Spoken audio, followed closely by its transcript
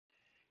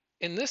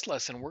In this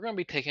lesson, we're going to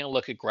be taking a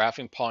look at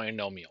graphing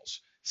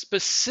polynomials,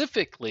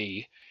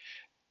 specifically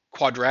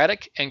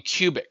quadratic and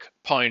cubic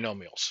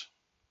polynomials.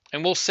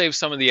 And we'll save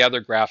some of the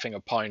other graphing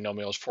of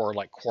polynomials for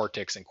like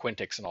quartics and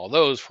quintics and all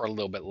those for a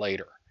little bit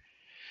later.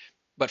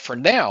 But for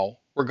now,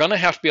 we're going to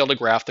have to be able to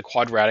graph the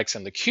quadratics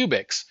and the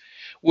cubics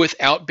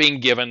without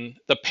being given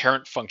the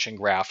parent function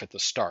graph at the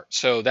start.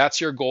 So that's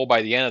your goal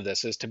by the end of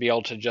this, is to be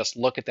able to just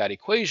look at that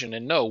equation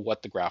and know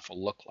what the graph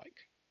will look like.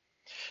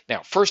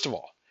 Now, first of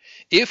all,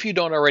 if you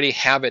don't already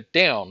have it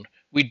down,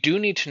 we do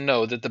need to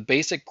know that the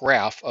basic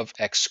graph of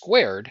x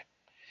squared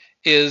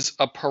is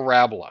a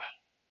parabola.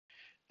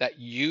 That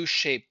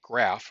U-shaped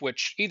graph,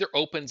 which either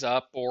opens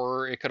up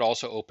or it could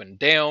also open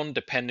down,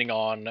 depending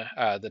on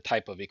the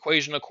type of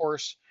equation, of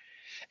course,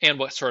 and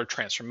what sort of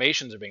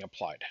transformations are being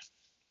applied.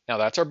 Now,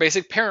 that's our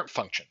basic parent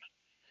function.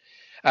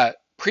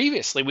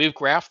 Previously, we've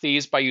graphed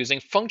these by using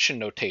function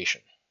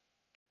notation,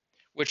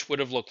 which would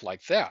have looked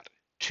like that.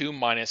 2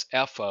 minus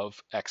f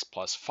of x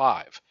plus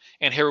 5.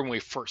 And here when we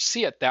first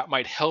see it, that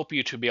might help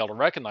you to be able to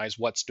recognize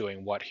what's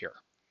doing what here.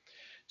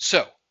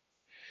 So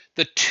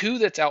the 2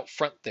 that's out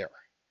front there,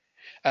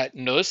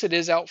 notice it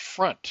is out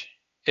front.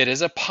 It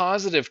is a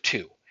positive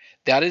 2.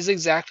 That is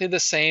exactly the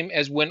same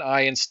as when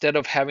I, instead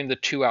of having the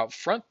 2 out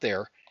front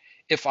there,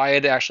 if I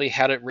had actually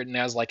had it written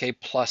as like a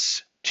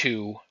plus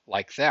 2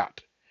 like that.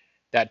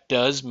 That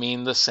does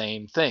mean the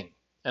same thing.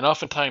 And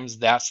oftentimes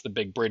that's the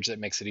big bridge that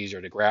makes it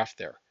easier to graph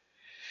there.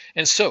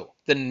 And so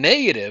the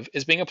negative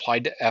is being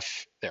applied to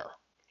f there,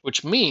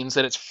 which means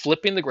that it's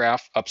flipping the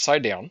graph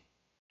upside down.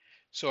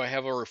 So I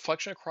have a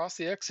reflection across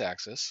the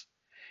x-axis,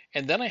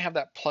 and then I have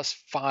that plus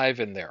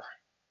 5 in there.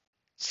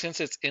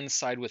 Since it's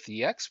inside with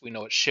the x, we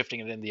know it's shifting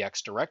it in the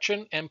x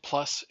direction, and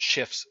plus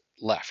shifts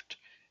left.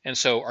 And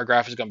so our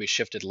graph is going to be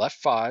shifted left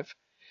 5,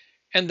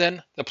 and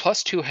then the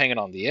plus 2 hanging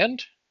on the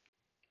end,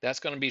 that's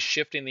going to be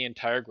shifting the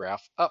entire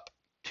graph up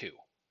 2.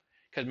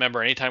 Because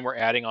remember, anytime we're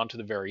adding on to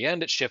the very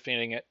end, it's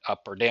shifting it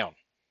up or down.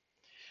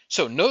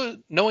 So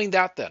knowing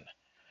that then,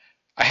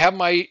 I have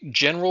my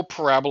general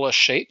parabola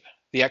shape,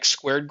 the x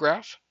squared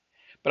graph,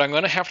 but I'm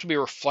going to have to be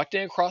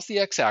reflecting across the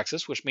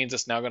x-axis, which means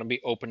it's now going to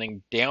be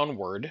opening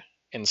downward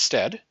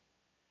instead.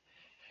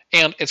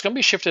 And it's going to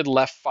be shifted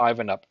left 5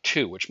 and up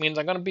 2, which means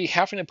I'm going to be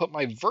having to put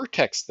my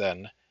vertex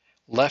then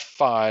left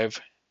 5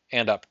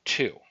 and up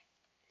 2.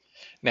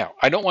 Now,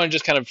 I don't want to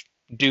just kind of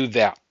do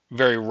that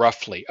very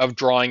roughly of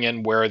drawing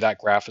in where that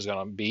graph is going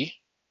to be.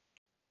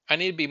 I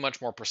need to be much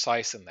more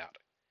precise than that.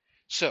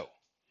 So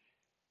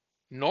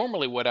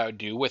normally what I would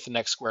do with the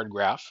next squared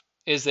graph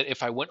is that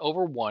if I went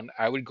over 1,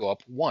 I would go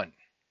up 1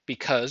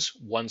 because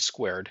 1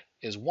 squared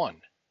is 1.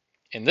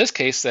 In this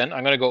case then,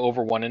 I'm going to go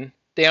over 1 and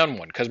down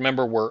 1 because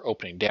remember we're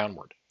opening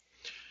downward.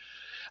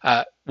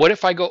 What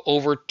if I go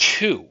over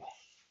 2?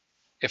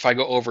 If I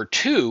go over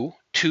 2,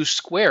 2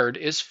 squared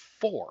is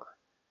 4.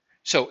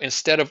 So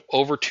instead of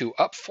over 2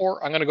 up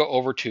 4, I'm going to go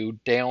over 2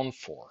 down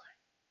 4.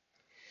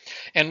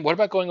 And what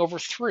about going over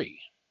 3?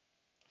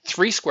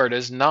 3 squared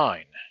is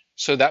 9.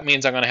 So that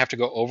means I'm going to have to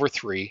go over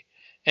 3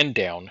 and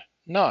down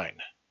 9.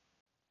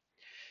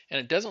 And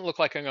it doesn't look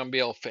like I'm going to be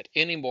able to fit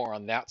any more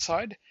on that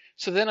side.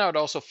 So then I would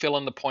also fill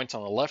in the points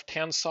on the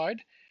left-hand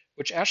side,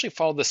 which actually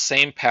follow the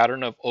same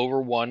pattern of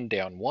over 1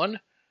 down 1,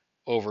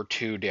 over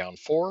 2 down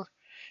 4,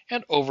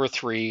 and over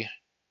 3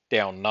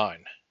 down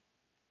 9.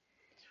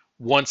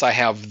 Once I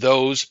have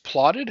those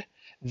plotted,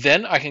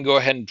 then I can go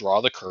ahead and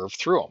draw the curve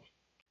through them.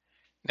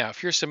 Now,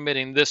 if you're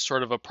submitting this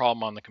sort of a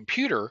problem on the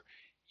computer,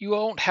 you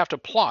won't have to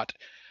plot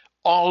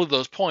all of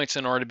those points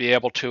in order to be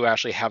able to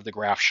actually have the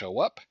graph show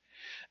up.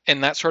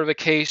 In that sort of a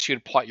case,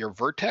 you'd plot your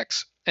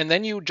vertex, and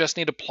then you just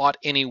need to plot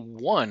any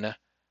one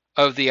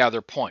of the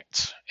other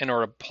points in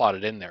order to plot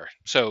it in there.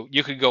 So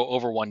you could go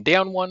over 1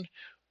 down 1,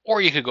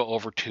 or you could go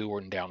over 2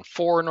 and down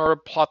 4 in order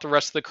to plot the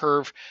rest of the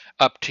curve,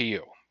 up to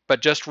you.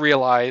 But just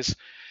realize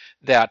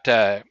that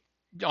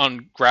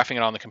on graphing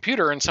it on the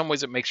computer, in some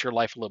ways it makes your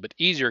life a little bit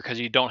easier because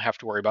you don't have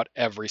to worry about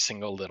every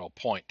single little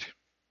point.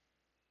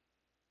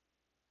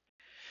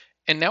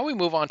 And now we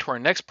move on to our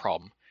next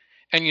problem.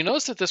 And you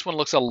notice that this one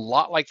looks a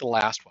lot like the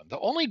last one. The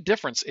only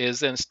difference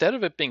is that instead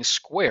of it being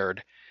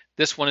squared,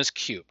 this one is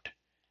cubed.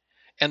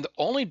 And the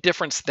only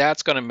difference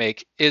that's going to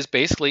make is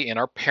basically in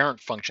our parent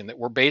function that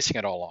we're basing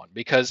it all on,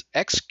 because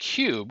x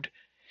cubed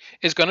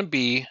is going to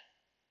be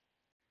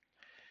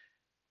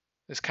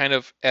this kind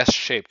of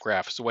S-shaped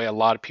graph is the way a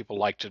lot of people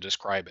like to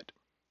describe it.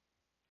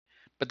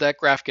 But that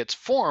graph gets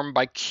formed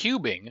by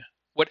cubing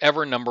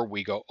whatever number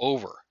we go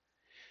over.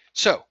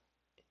 So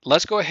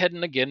let's go ahead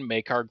and again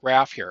make our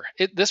graph here.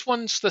 This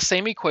one's the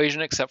same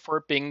equation except for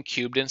it being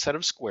cubed instead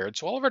of squared.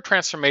 So all of our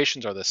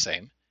transformations are the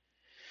same.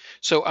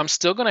 So I'm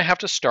still going to have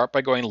to start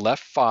by going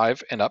left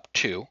 5 and up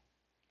 2.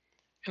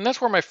 And that's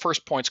where my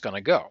first point's going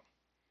to go.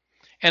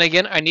 And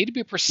again, I need to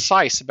be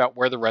precise about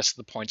where the rest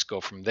of the points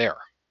go from there.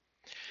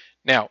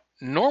 Now,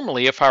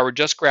 normally, if I were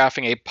just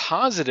graphing a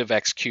positive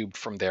x cubed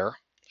from there,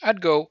 I'd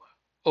go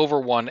over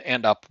 1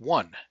 and up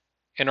 1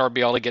 in order to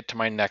be able to get to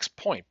my next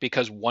point,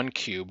 because 1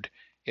 cubed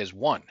is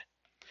 1.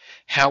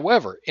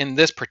 However, in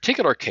this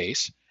particular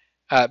case,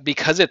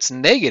 because it's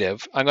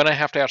negative, I'm going to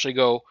have to actually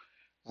go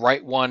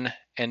right one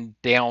and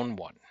down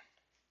one,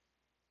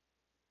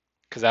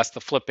 because that's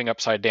the flipping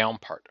upside down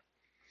part.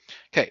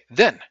 Okay,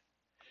 then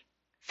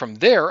from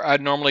there,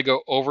 I'd normally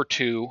go over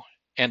 2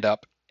 and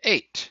up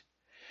 8,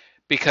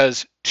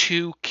 because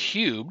 2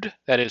 cubed,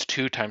 that is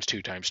 2 times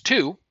 2 times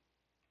 2,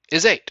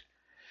 is 8.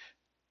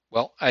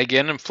 Well,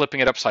 again, I'm flipping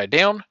it upside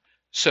down,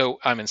 so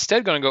I'm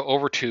instead going to go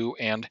over 2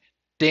 and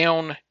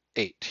down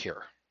 8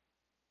 here.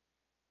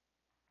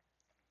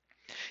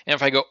 And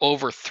if I go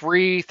over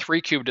 3,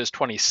 3 cubed is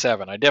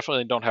 27. I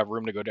definitely don't have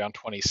room to go down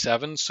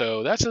 27,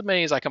 so that's as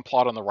many as I can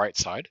plot on the right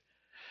side.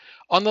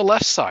 On the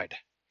left side,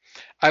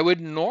 I would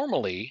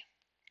normally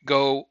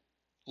go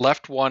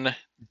left 1,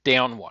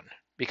 down 1,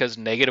 because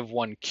negative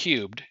 1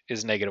 cubed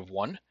is negative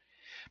 1.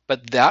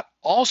 But that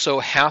also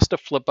has to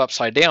flip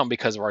upside down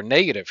because of our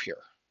negative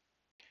here.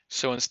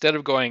 So instead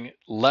of going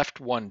left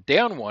 1,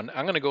 down 1,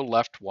 I'm going to go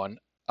left 1,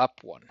 up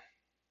 1.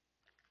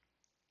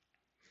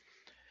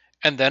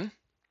 And then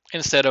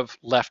instead of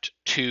left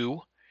 2,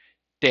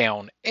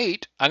 down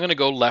 8, I'm going to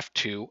go left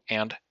 2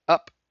 and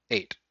up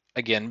 8.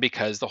 Again,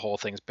 because the whole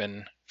thing's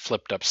been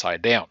flipped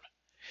upside down.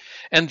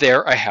 And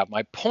there I have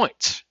my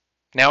points.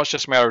 Now it's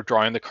just a matter of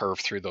drawing the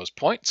curve through those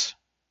points.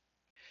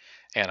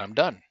 And I'm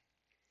done.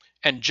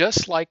 And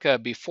just like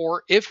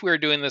before, if we were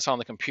doing this on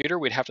the computer,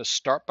 we'd have to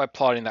start by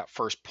plotting that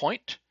first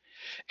point.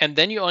 And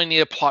then you only need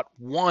to plot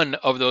one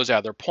of those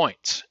other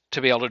points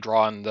to be able to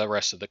draw in the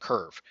rest of the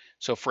curve.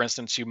 So for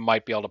instance, you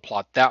might be able to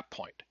plot that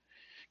point.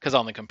 Because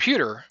on the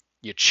computer,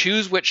 you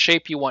choose which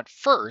shape you want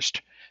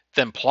first,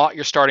 then plot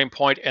your starting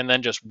point, and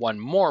then just one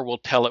more will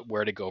tell it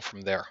where to go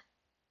from there.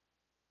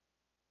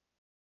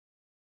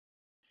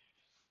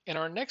 In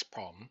our next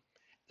problem,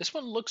 this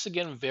one looks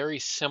again very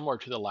similar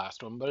to the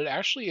last one, but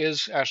it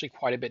is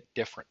quite a bit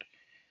different.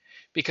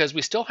 Because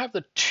we still have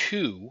the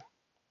 2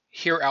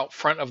 here out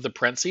front of the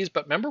parentheses,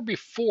 but remember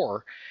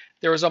before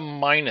there was a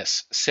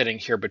minus sitting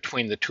here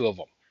between the two of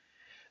them.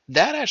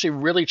 That actually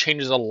really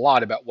changes a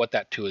lot about what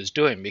that 2 is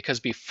doing, because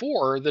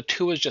before the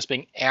 2 is just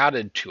being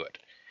added to it.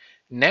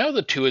 Now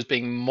the 2 is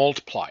being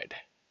multiplied.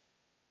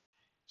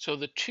 So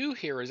the 2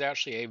 here is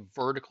actually a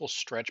vertical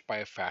stretch by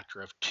a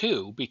factor of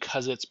 2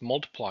 because it's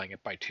multiplying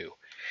it by 2.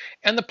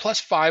 And the plus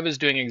 5 is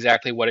doing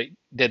exactly what it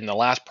did in the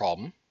last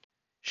problem,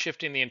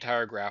 shifting the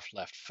entire graph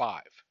left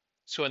 5.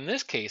 So in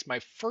this case, my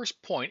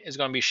first point is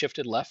going to be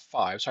shifted left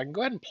 5, so I can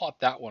go ahead and plot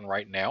that one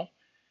right now.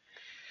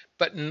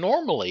 But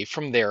normally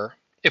from there,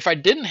 if I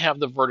didn't have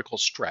the vertical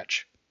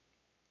stretch,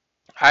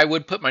 I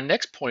would put my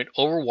next point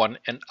over 1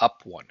 and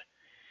up 1,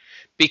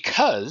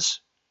 because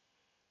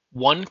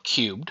 1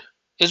 cubed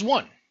is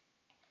 1.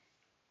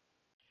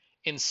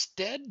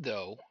 Instead,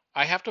 though,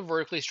 I have to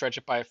vertically stretch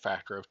it by a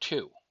factor of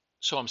 2.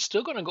 So I'm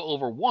still going to go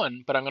over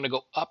 1, but I'm going to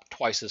go up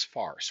twice as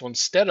far. So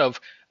instead of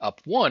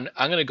up 1,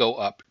 I'm going to go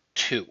up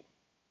 2.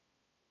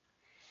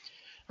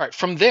 All right,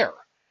 from there,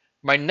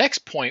 my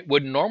next point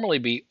would normally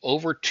be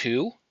over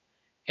 2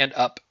 and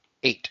up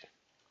 8,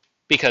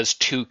 because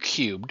 2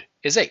 cubed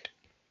is 8.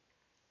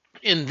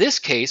 In this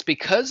case,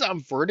 because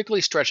I'm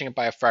vertically stretching it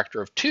by a factor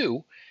of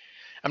 2,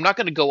 I'm not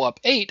going to go up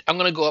 8, I'm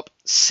going to go up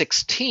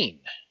 16,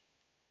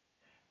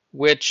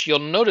 which you'll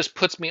notice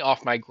puts me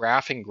off my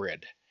graphing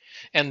grid,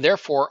 and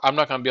therefore I'm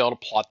not going to be able to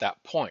plot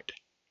that point.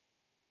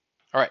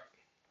 All right,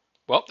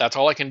 well, that's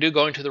all I can do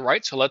going to the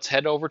right, so let's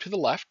head over to the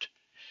left.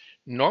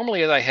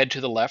 Normally, as I head to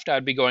the left,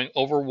 I'd be going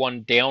over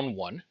 1, down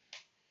 1,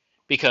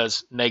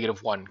 because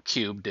negative 1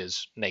 cubed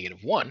is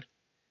negative 1.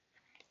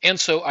 And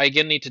so I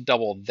again need to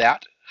double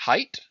that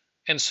height.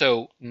 And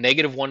so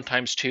negative 1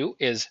 times 2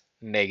 is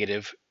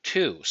negative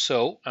 2.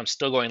 So I'm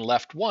still going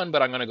left 1,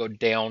 but I'm going to go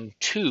down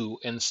 2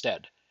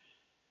 instead.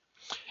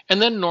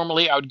 And then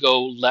normally I would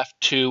go left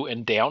 2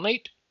 and down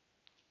 8,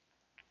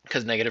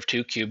 because negative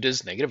 2 cubed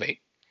is negative 8.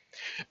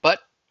 But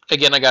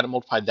again, I got to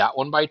multiply that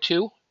one by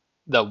 2,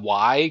 the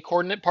y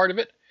coordinate part of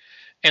it.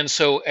 And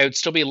so it would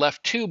still be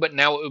left 2, but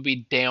now it would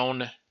be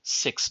down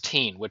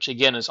 16, which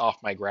again is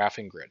off my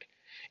graphing grid.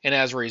 And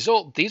as a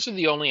result, these are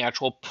the only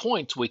actual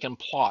points we can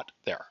plot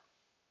there.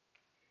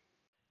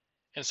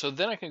 And so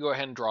then I can go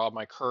ahead and draw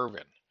my curve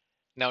in.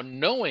 Now,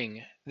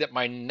 knowing that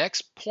my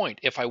next point,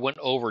 if I went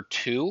over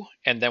 2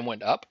 and then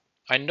went up,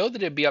 I know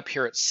that it'd be up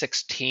here at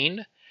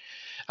 16.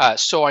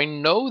 So I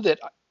know that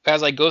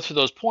as I go through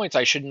those points,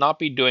 I should not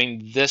be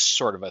doing this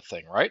sort of a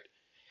thing, right?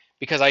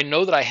 Because I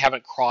know that I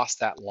haven't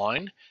crossed that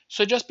line.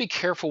 So just be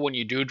careful when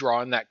you do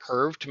draw in that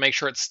curve to make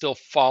sure it's still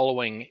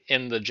following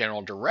in the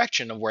general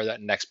direction of where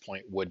that next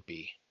point would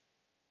be.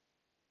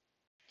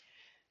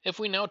 If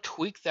we now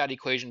tweak that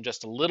equation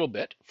just a little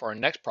bit for our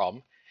next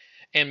problem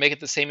and make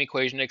it the same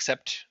equation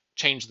except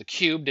change the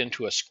cubed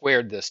into a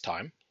squared this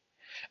time,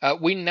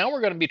 we now are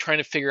going to be trying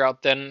to figure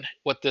out then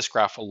what this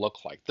graph will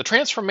look like. The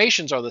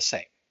transformations are the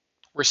same.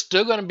 We're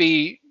still going to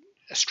be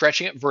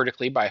stretching it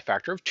vertically by a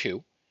factor of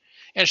 2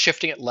 and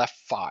shifting it left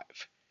 5.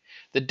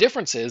 The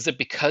difference is that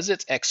because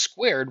it's x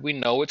squared, we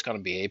know it's going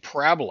to be a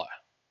parabola.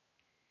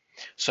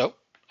 So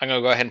I'm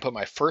going to go ahead and put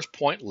my first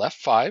point left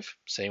 5,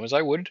 same as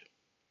I would.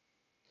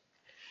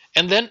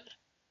 And then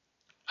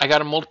I got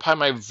to multiply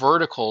my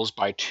verticals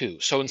by 2.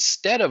 So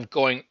instead of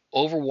going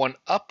over 1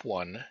 up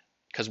 1,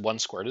 because 1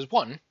 squared is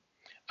 1,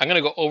 I'm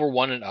going to go over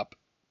 1 and up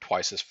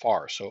twice as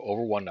far. So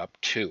over 1 up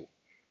 2.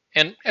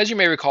 And as you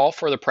may recall,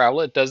 for the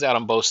parabola, it does that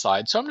on both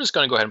sides. So I'm just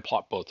going to go ahead and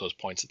plot both those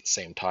points at the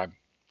same time.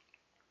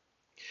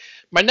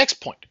 My next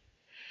point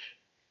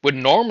would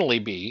normally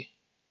be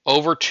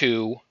over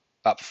 2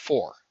 up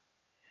 4.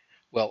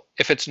 Well,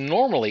 if it's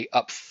normally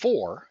up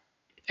 4,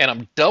 and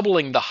I'm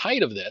doubling the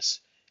height of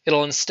this,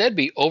 it'll instead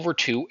be over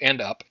 2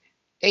 and up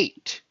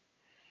 8.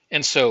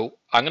 And so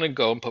I'm going to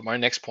go and put my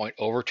next point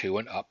over 2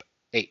 and up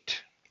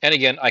 8. And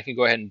again, I can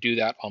go ahead and do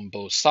that on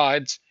both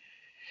sides.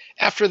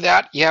 After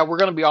that, yeah, we're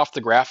going to be off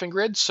the graphing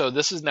grid, so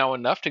this is now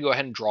enough to go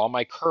ahead and draw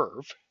my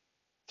curve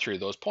through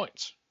those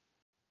points.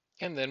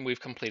 And then we've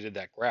completed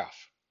that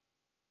graph.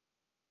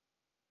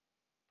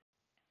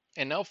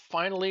 And now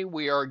finally,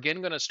 we are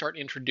again going to start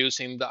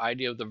introducing the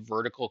idea of the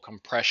vertical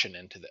compression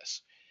into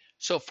this.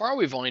 So far,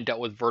 we've only dealt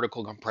with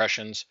vertical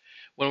compressions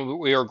when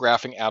we are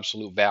graphing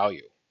absolute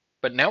value.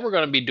 But now we're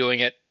going to be doing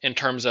it in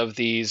terms of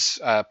these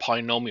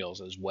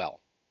polynomials as well.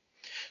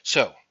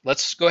 So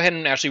let's go ahead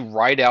and actually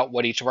write out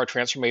what each of our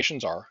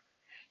transformations are.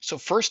 So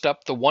first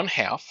up, the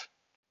 1/2.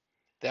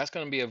 That's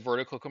going to be a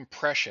vertical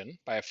compression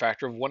by a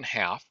factor of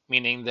 1/2,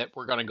 meaning that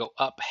we're going to go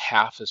up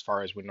half as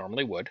far as we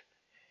normally would.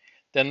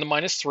 Then the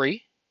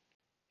 -3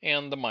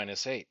 and the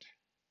 -8.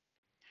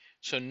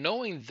 So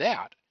knowing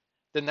that,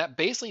 then that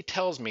basically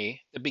tells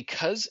me that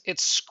because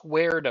it's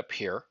squared up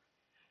here,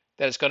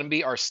 that it's going to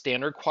be our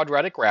standard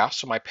quadratic graph.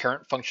 So my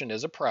parent function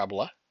is a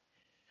parabola.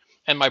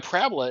 And my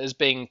parabola is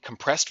being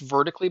compressed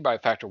vertically by a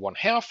factor of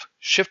 1/2,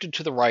 shifted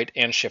to the right,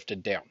 and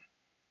shifted down.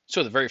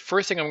 So the very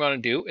first thing I'm going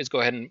to do is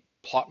go ahead and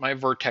plot my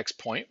vertex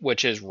point,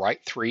 which is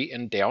right 3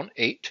 and down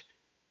 8.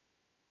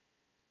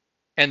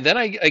 And then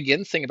I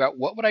again think about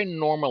what would I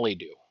normally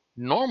do.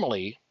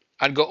 Normally,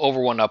 I'd go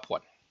over 1 up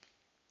 1.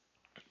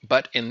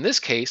 But in this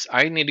case,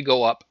 I need to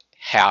go up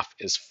half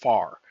as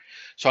far.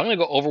 So I'm going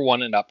to go over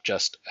 1 and up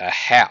just a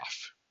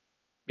half,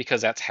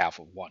 because that's half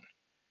of 1.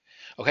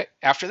 Okay,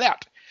 after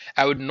that,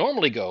 I would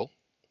normally go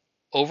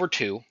over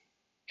 2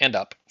 and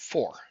up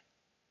 4.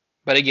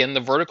 But again, the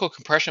vertical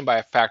compression by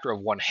a factor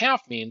of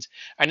 1/2 means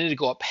I need to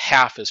go up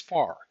half as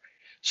far.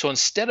 So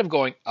instead of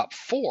going up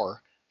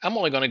 4, I'm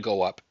only going to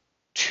go up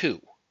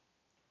 2.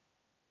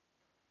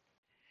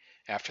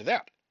 After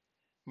that,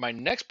 my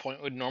next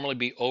point would normally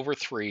be over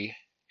 3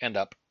 and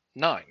up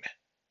 9.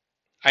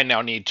 I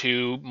now need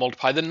to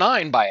multiply the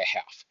 9 by a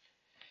half.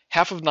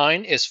 Half of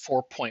 9 is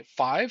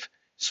 4.5,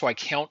 so I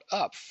count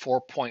up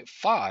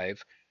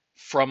 4.5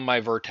 from my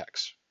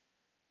vertex.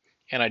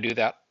 And I do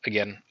that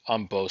again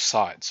on both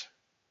sides.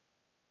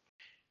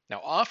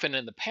 Now, often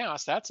in the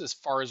past, that's as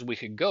far as we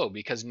could go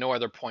because no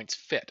other points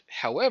fit.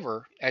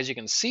 However, as you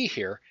can see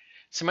here,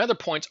 some other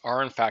points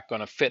are in fact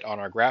going to fit on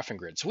our graphing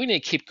grid. So we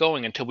need to keep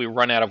going until we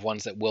run out of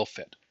ones that will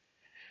fit.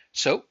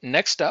 So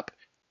next up,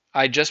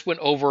 I just went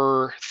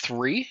over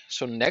 3.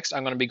 So next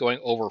I'm going to be going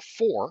over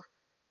 4.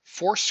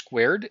 4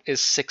 squared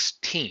is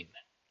 16.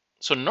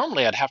 So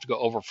normally I'd have to go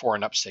over 4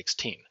 and up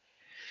 16.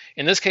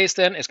 In this case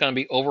then, it's going to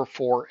be over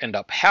 4 and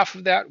up half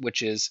of that,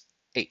 which is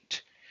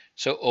 8.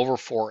 So over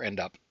 4 and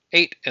up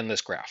 8 in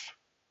this graph.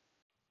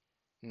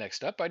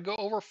 Next up, I'd go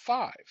over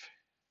 5.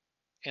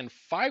 And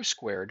 5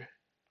 squared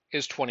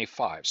is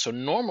 25. So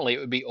normally it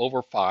would be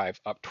over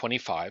 5 up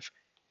 25.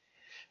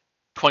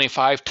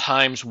 25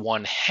 times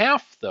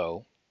 1/2,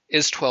 though,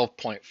 is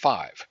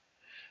 12.5.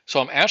 So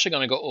I'm actually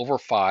going to go over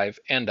 5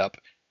 and up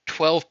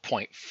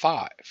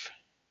 12.5.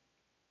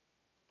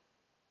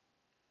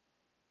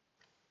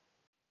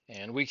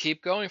 And we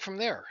keep going from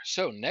there.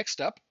 So next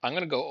up, I'm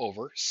going to go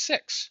over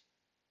 6.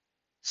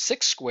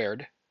 6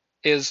 squared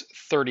is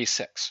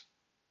 36.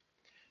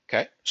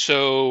 Okay,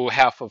 so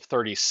half of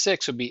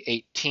 36 would be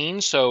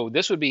 18. So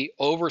this would be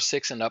over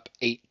 6 and up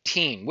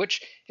 18,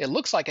 which it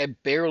looks like I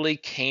barely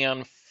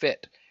can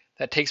fit.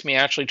 That takes me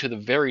actually to the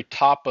very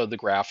top of the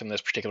graph in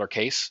this particular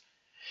case.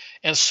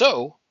 And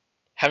so,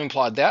 having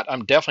plotted that,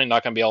 I'm definitely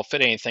not going to be able to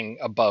fit anything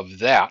above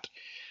that.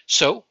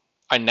 So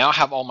I now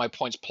have all my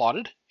points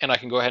plotted, and I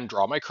can go ahead and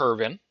draw my curve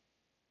in.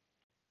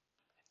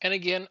 And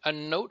again, a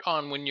note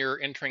on when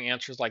you're entering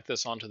answers like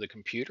this onto the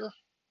computer.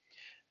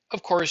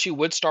 Of course, you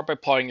would start by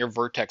plotting your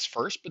vertex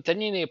first, but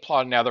then you need to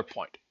plot another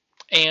point.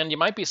 And you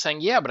might be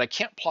saying, yeah, but I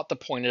can't plot the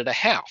point at a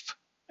half.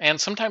 And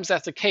sometimes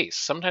that's the case.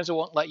 Sometimes it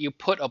won't let you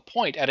put a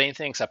point at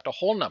anything except a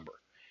whole number.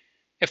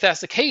 If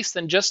that's the case,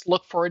 then just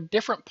look for a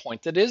different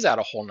point that is at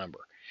a whole number.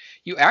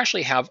 You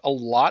actually have a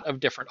lot of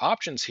different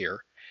options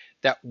here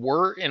that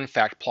were in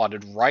fact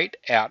plotted right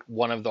at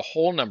one of the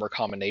whole number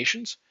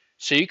combinations.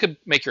 So you could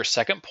make your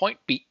second point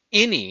be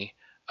any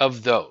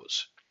of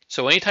those.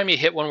 So anytime you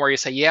hit one where you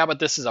say, yeah, but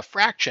this is a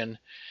fraction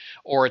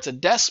or it's a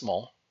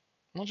decimal,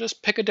 we'll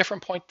just pick a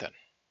different point then.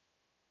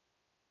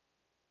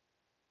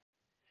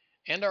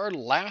 And our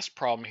last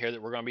problem here that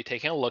we're going to be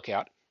taking a look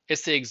at,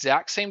 it's the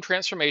exact same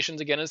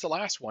transformations again as the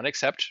last one,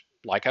 except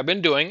like I've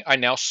been doing, I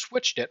now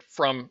switched it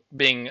from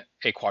being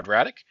a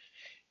quadratic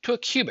to a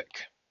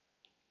cubic.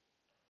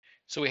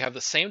 So we have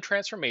the same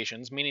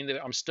transformations, meaning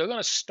that I'm still going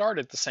to start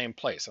at the same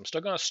place. I'm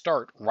still going to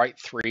start right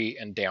 3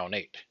 and down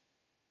 8.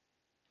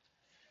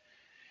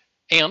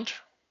 And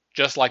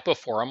just like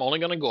before, I'm only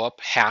going to go up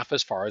half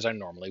as far as I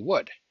normally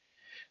would.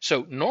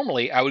 So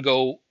normally I would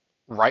go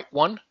right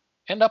 1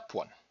 and up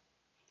 1.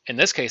 In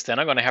this case, then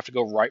I'm going to have to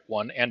go right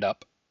 1 and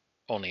up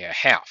only a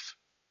half.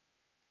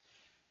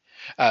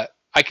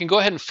 I can go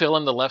ahead and fill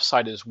in the left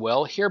side as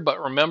well here, but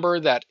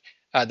remember that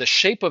the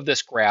shape of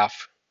this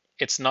graph,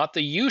 it's not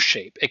the U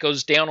shape. It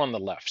goes down on the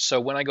left. So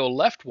when I go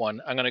left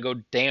 1, I'm going to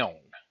go down,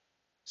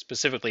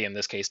 specifically in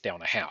this case,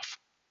 down a half.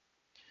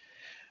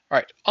 All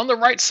right, on the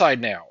right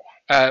side now,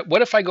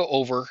 what if I go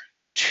over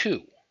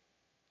 2?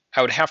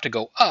 I would have to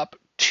go up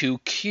 2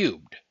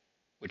 cubed,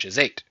 which is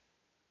 8.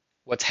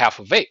 What's half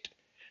of 8?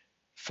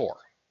 4.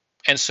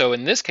 And so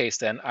in this case,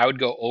 then, I would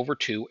go over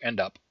 2 and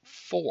up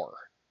 4.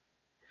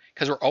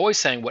 Because we're always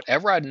saying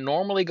whatever I'd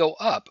normally go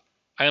up,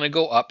 I'm going to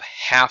go up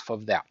half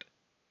of that.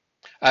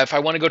 If I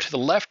want to go to the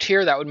left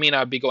here, that would mean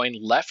I'd be going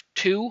left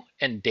 2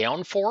 and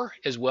down 4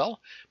 as well.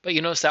 But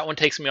you notice that one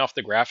takes me off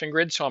the graphing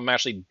grid, so I'm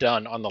actually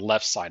done on the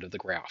left side of the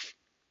graph.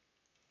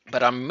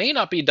 But I may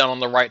not be done on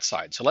the right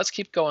side, so let's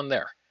keep going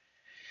there.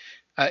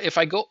 If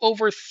I go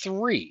over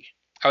 3,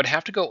 I would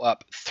have to go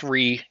up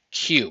 3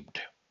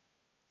 cubed.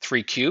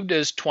 3 cubed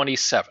is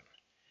 27.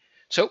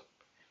 So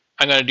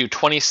I'm going to do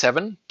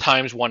 27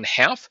 times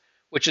 1/2,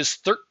 which is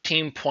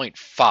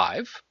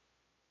 13.5.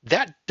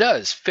 That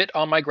does fit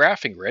on my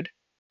graphing grid.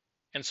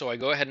 And so I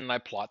go ahead and I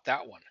plot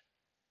that one.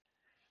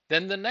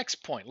 Then the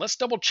next point, let's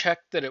double check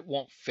that it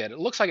won't fit. It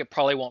looks like it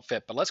probably won't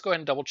fit, but let's go ahead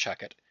and double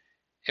check it.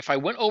 If I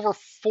went over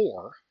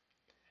 4,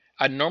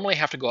 I'd normally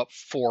have to go up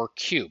 4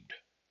 cubed,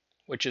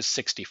 which is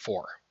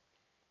 64.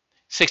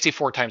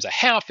 64 times a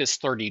half is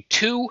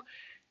 32.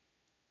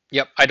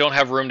 Yep, I don't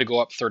have room to go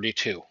up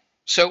 32.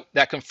 So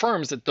that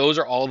confirms that those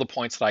are all the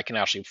points that I can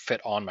actually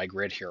fit on my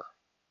grid here.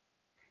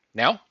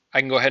 Now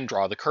I can go ahead and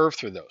draw the curve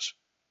through those.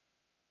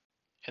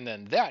 And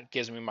then that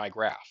gives me my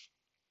graph.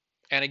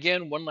 And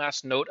again, one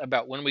last note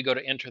about when we go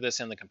to enter this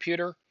in the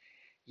computer.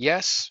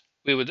 Yes,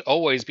 we would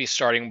always be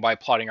starting by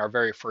plotting our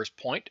very first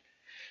point.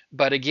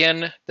 But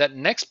again, that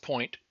next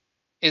point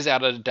is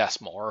at a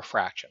decimal or a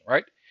fraction,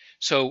 right?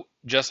 So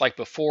just like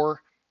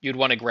before, you'd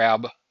want to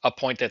grab a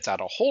point that's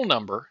at a whole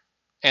number.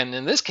 And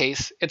in this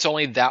case, it's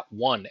only that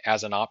one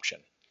as an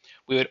option.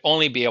 We would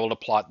only be able to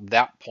plot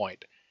that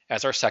point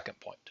as our second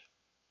point.